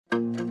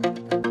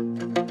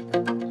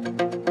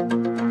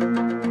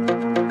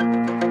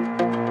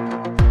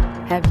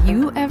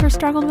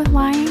struggled with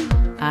lying?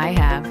 I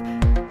have.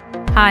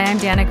 Hi, I'm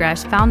Dana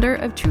Gresh, founder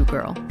of True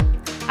Girl.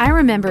 I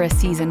remember a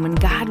season when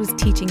God was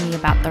teaching me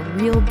about the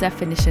real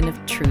definition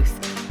of truth.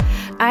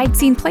 I'd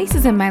seen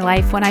places in my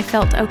life when I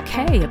felt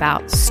okay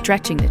about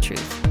stretching the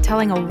truth,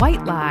 telling a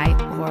white lie,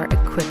 or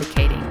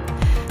equivocating.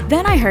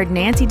 Then I heard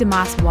Nancy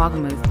DeMoss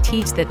Wolgemuth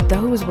teach that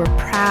those were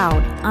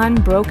proud,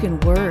 unbroken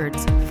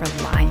words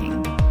for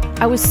lying.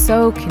 I was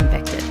so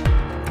convicted.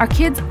 Our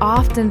kids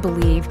often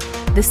believe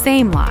the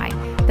same lie,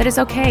 that it's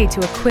okay to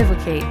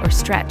equivocate or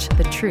stretch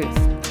the truth.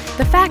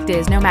 The fact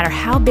is, no matter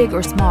how big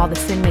or small the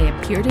sin may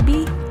appear to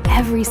be,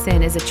 every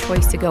sin is a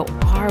choice to go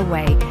our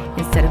way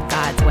instead of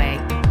God's way.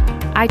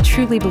 I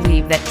truly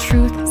believe that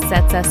truth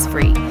sets us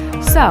free.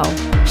 So,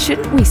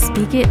 shouldn't we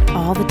speak it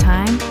all the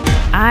time?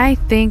 I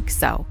think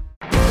so.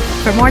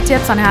 For more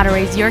tips on how to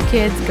raise your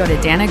kids, go to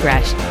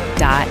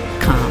danagresh.net.